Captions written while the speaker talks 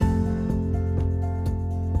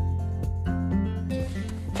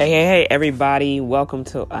Hey, everybody. Welcome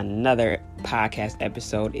to another podcast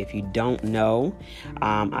episode. If you don't know,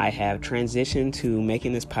 I have transitioned to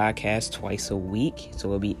making this podcast twice a week. So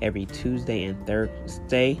it'll be every Tuesday and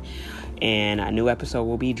Thursday. And a new episode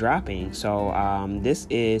will be dropping. So this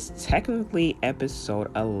is technically episode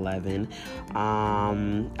 11. I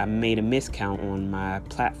made a miscount on my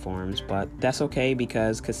platforms, but that's okay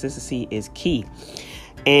because consistency is key.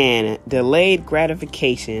 And delayed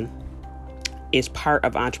gratification is part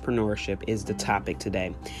of entrepreneurship is the topic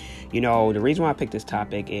today. You know, the reason why I picked this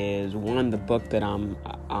topic is one, the book that I'm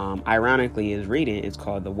ironically is reading is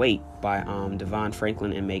called The Wait by Devon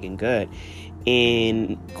Franklin and Megan Good.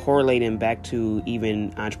 And correlating back to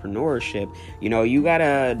even entrepreneurship, you know, you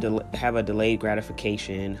gotta have a delayed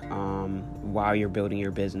gratification while you're building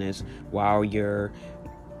your business, while you're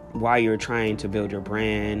trying to build your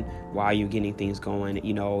brand, while you're getting things going.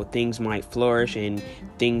 You know, things might flourish and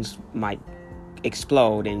things might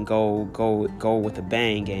explode and go with a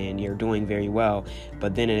bang, and you're doing very well,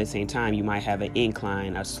 but then at the same time you might have an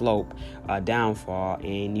incline, a slope, a downfall,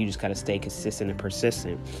 and you just got to stay consistent and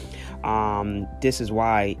persistent. This is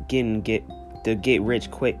why the get rich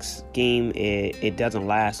quick scheme, it doesn't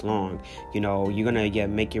last long. You know, you're gonna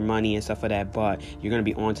make your money and stuff like that, but you're gonna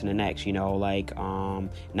be on to the next. You know, like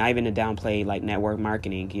not even to downplay like network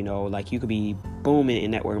marketing. You know, like you could be booming in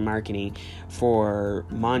network marketing for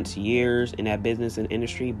months, years in that business and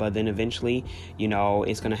industry, but then eventually, you know,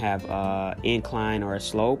 it's gonna have a incline or a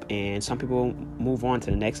slope, and some people move on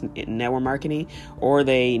to the next network marketing, or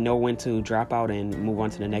they know when to drop out and move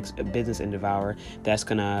on to the next business endeavor that's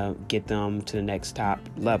gonna get them to the next top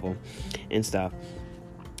level and stuff.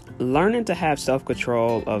 Learning to have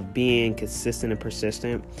self-control of being consistent and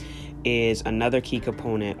persistent is another key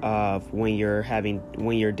component of when you're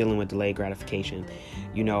dealing with delayed gratification.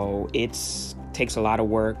 You know, it takes a lot of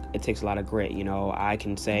work. It takes a lot of grit. You know, I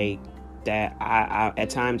can say that I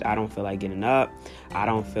at times I don't feel like getting up. I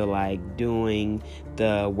don't feel like doing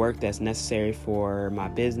the work that's necessary for my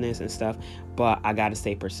business and stuff, but I got to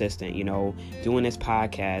stay persistent. You know, doing this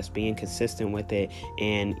podcast, being consistent with it,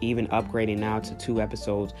 and even upgrading now to 2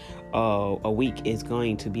 episodes a week is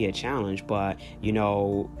going to be a challenge, but you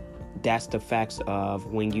know, that's the facts of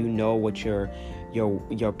when you know what your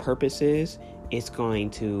purpose is. It's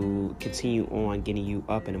going to continue on getting you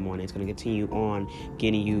up in the morning. It's going to continue on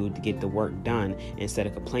getting you to get the work done instead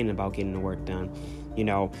of complaining about getting the work done, you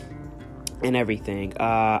know, and everything.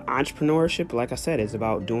 Entrepreneurship, like I said, is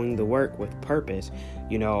about doing the work with purpose.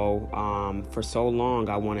 You know, for so long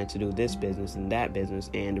I wanted to do this business and that business,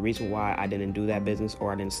 and the reason why I didn't do that business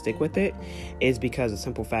or I didn't stick with it is because the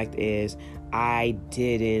simple fact is I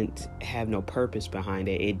didn't have no purpose behind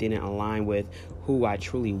it. It didn't align with who I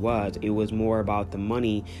truly was. It was more about the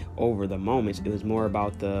money over the moments. It was more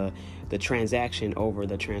about the transaction over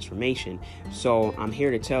the transformation. So I'm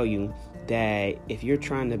here to tell you that if you're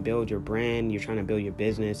trying to build your brand, you're trying to build your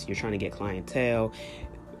business, you're trying to get clientele,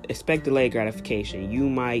 expect delayed gratification. You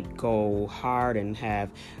might go hard and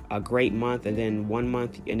have a great month, and then one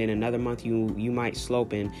month and then another month you might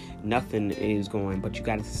slope and nothing is going, but you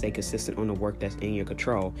got to stay consistent on the work that's in your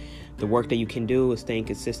control. The work that you can do is staying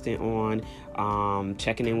consistent on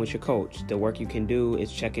checking in with your coach. The work you can do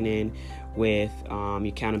is checking in with your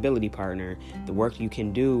accountability partner. The work you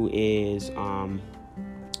can do is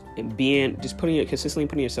consistently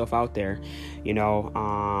putting yourself out there. You know,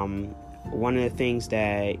 one of the things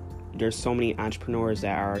that there's so many entrepreneurs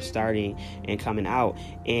that are starting and coming out,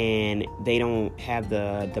 and they don't have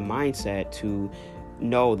the mindset to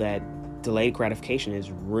know that delayed gratification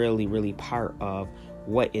is really, really part of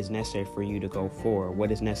what is necessary for you to go forward,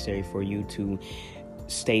 what is necessary for you to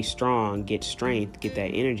stay strong, get strength, get that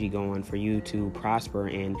energy going, for you to prosper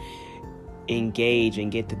and engage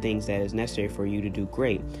and get the things that is necessary for you to do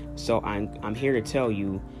great. So I'm here to tell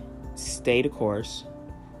you, stay the course,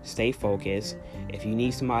 stay focused. If you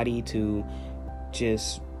need somebody to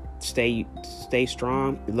just stay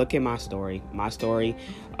strong, look at my story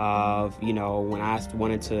of, you know, when I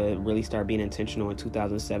wanted to really start being intentional in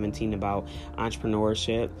 2017 about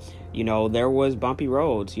entrepreneurship. You know, there was bumpy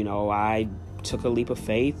roads. You know, I took a leap of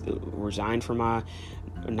faith, resigned from my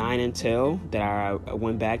 9 until that I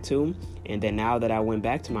went back to, and then now that I went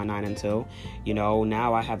back to my 9 until, you know,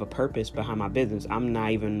 now I have a purpose behind my business. I'm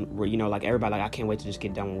not even, you know, like everybody, like I can't wait to just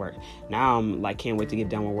get done with work. Now I'm like, can't wait to get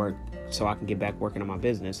done with work so I can get back working on my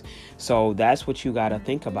business. So that's what you got to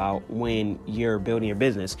think about when you're building your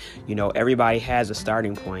business. You know, everybody has a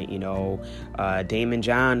starting point. You know, Damon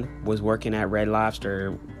John was working at Red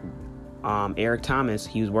Lobster. Eric Thomas,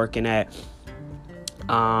 he was working at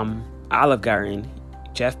Olive Garden.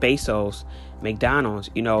 Jeff Bezos, McDonald's,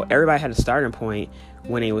 everybody had a starting point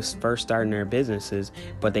when they was first starting their businesses,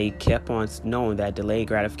 but they kept on knowing that delayed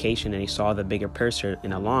gratification, and they saw the bigger picture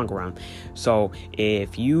in the long run. So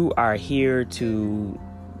if you are here to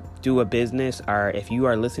do a business, or if you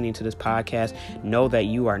are listening to this podcast, know that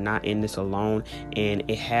you are not in this alone, and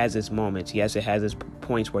it has its moments. Yes, it has its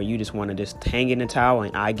points where you just want to just hang in the towel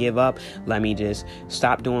and I give up. Let me just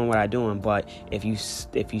stop doing what I'm doing. But if you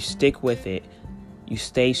stick with it, you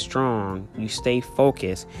stay strong, you stay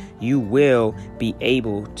focused, you will be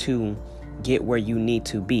able to get where you need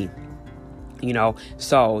to be.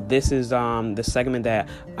 So this is the segment that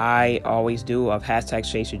I always do of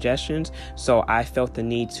 #Shay Suggestions. So I felt the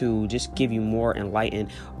need to just give you more enlightened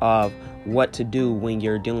of what to do when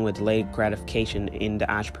you're dealing with delayed gratification in the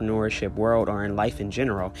entrepreneurship world or in life in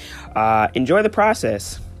general. Enjoy the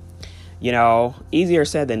process. Easier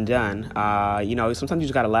said than done. Sometimes you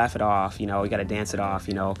just got to laugh it off. You got to dance it off.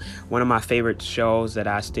 One of my favorite shows that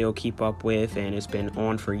I still keep up with, and it's been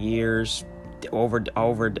on for years,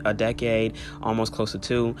 over a decade, almost close to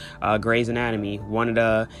 2, Grey's Anatomy. One of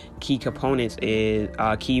the key components is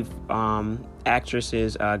actress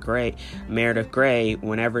is Meredith Grey.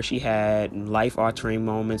 Whenever she had life-altering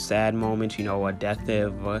moments, sad moments, a death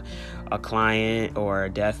of a client, or a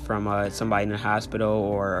death from somebody in the hospital,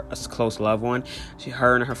 or a close loved one,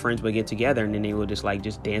 her and her friends would get together, and then they would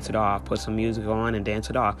just dance it off, put some music on and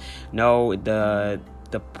dance it off. No, the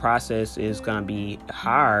process is gonna be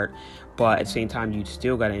hard, but at the same time, you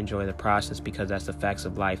still got to enjoy the process, because that's the facts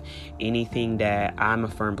of life. I'm a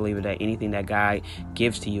firm believer that anything that God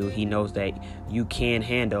gives to you, he knows that you can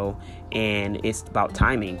handle, and it's about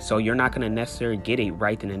timing. So you're not going to necessarily get it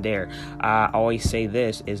right then and there. I always say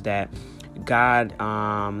this, is that God,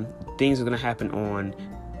 things are going to happen on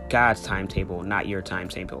God's timetable, not your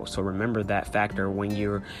timetable. So remember that factor when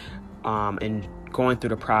you're and going through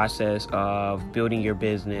the process of building your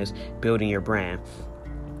business, building your brand.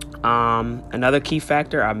 Another key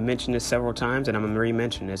factor, I've mentioned this several times, and I'm going to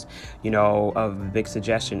re-mention this, a big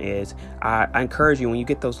suggestion is, I encourage you, when you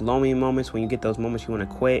get those lonely moments, when you get those moments you want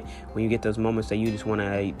to quit, when you get those moments that you just want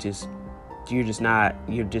to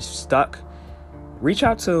you're just stuck, reach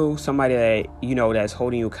out to somebody that that's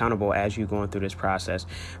holding you accountable as you're going through this process.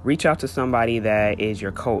 Reach out to somebody that is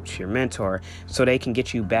your coach, your mentor, so they can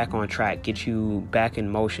get you back on track, get you back in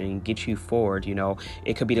motion, get you forward.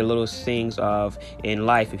 It could be the little things of in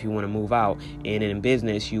life, if you want to move out, and in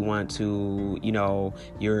business you want to,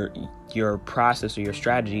 your process or your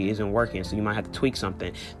strategy isn't working, so you might have to tweak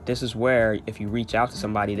something. This is where, if you reach out to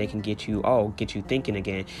somebody, they can get you thinking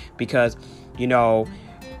again, because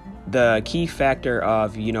the key factor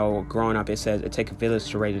of, growing up, it says it takes a village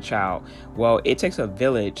to raise a child. Well, it takes a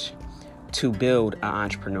village to build an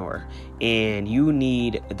entrepreneur, and you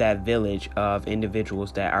need that village of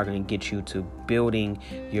individuals that are going to get you to building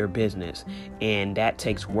your business. And that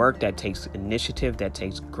takes work, that takes initiative, that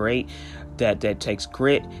takes that takes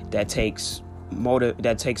grit, that takes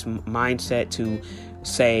that takes mindset to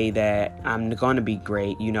say that I'm going to be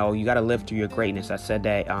great. You got to live through your greatness. I said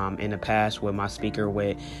that in the past with my speaker,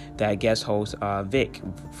 with that guest host, Vic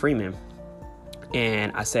Freeman.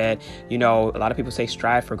 And I said, a lot of people say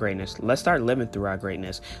strive for greatness. Let's start living through our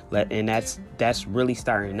greatness. And that's really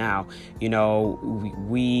starting now.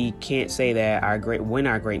 We can't say that when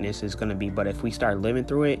our greatness is going to be, but if we start living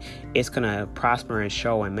through it, it's going to prosper and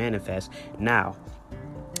show and manifest now.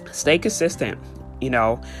 Stay consistent.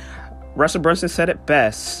 Russell Brunson said it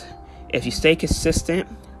best. If you stay consistent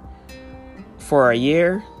for a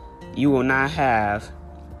year, you will not have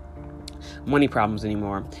money problems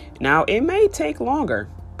anymore. Now, it may take longer,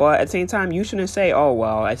 but at the same time, you shouldn't say, oh,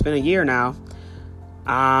 well, it's been a year now,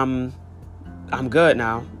 I'm good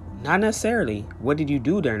now. Not necessarily. What did you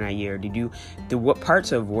do during that year? What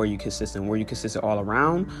parts of were you consistent? Were you consistent all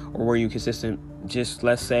around, or were you consistent just,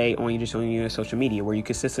 let's say, on your social media? Were you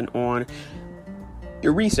consistent on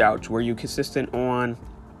your research? Were you consistent on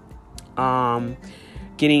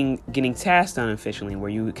getting tasks done efficiently? Were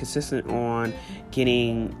you consistent on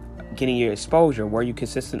getting your exposure? Were you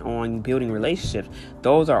consistent on building relationships?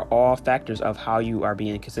 Those are all factors of how you are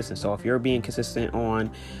being consistent. So if you're being consistent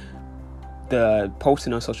on the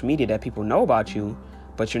posting on social media that people know about you,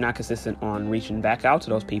 but you're not consistent on reaching back out to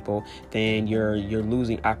those people, then you're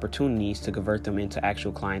losing opportunities to convert them into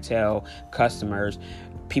actual clientele, customers,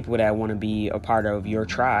 people that want to be a part of your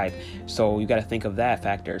tribe. So you got to think of that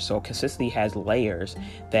factor. So consistency has layers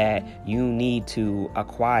that you need to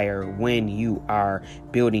acquire when you are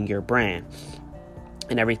building your brand.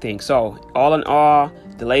 and everything. So all in all,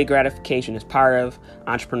 delayed gratification is part of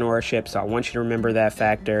entrepreneurship. So I want you to remember that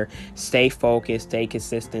factor. Stay focused, stay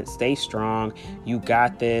consistent, stay strong. You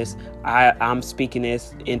got this. I'm speaking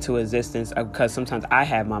this into existence because sometimes I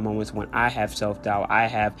have my moments when I have self-doubt. I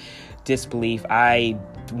have disbelief. I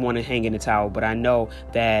want to hang in the towel, but I know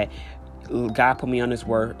that God put me on this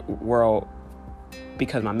world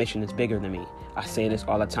because my mission is bigger than me. I say this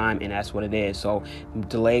all the time, and that's what it is. So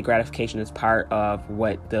delayed gratification is part of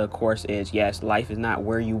what the course is. Yes, life is not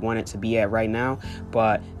where you want it to be at right now,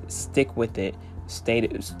 but stick with it. Stay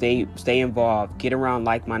involved. Get around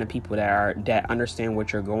like-minded people that understand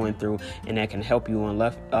what you're going through and that can help you and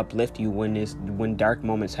uplift you when dark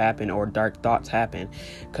moments happen or dark thoughts happen,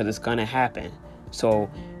 because it's gonna happen. So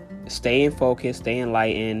stay in focus, stay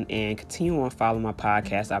enlightened, and continue on following my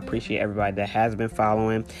podcast. I appreciate everybody that has been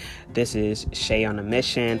following. This is Shay on a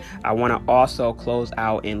Mission. I want to also close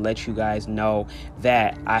out and let you guys know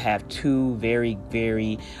that I have two very,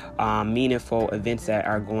 very meaningful events that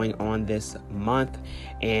are going on this month,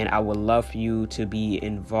 and I would love for you to be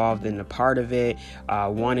involved in a part of it.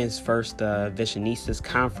 One is first the Visionistas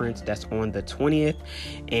Conference that's on the 20th,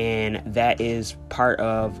 and that is part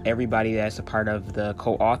of everybody that's a part of the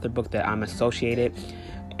co-author book that I'm associated.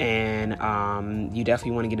 And you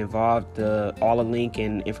definitely want to get involved. All the link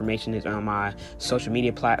and information is on my social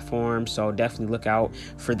media platform, so definitely look out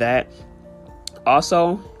for that.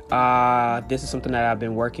 Also, this is something that I've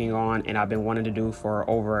been working on and I've been wanting to do for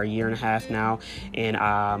over a year and a half now, and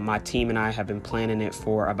my team and I have been planning it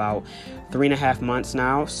for about 3.5 months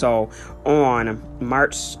now. So on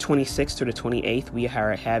March 26th to the 28th, we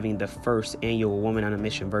are having the first annual Woman on a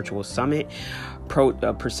Mission virtual summit.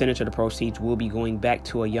 A percentage of the proceeds will be going back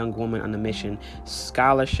to a Young Woman on a Mission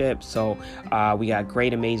scholarship. So we got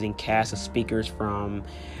great, amazing cast of speakers from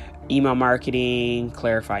email marketing,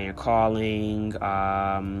 clarifying calling,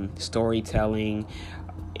 storytelling,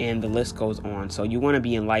 and the list goes on. So you want to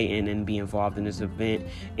be enlightened and be involved in this event,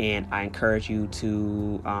 and I encourage you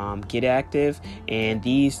to get active. And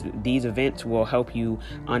these events will help you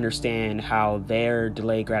understand how their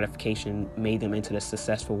delayed gratification made them into the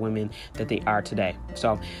successful women that they are today.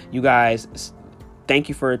 So you guys, thank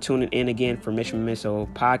you for tuning in again for Mission Missile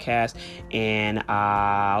Podcast, and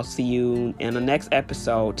I'll see you in the next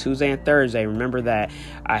episode, Tuesday and Thursday. Remember that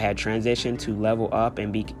I had transitioned to level up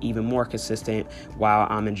and be even more consistent while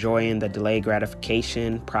I'm enjoying the delayed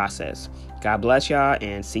gratification process. God bless y'all,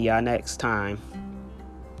 and see y'all next time.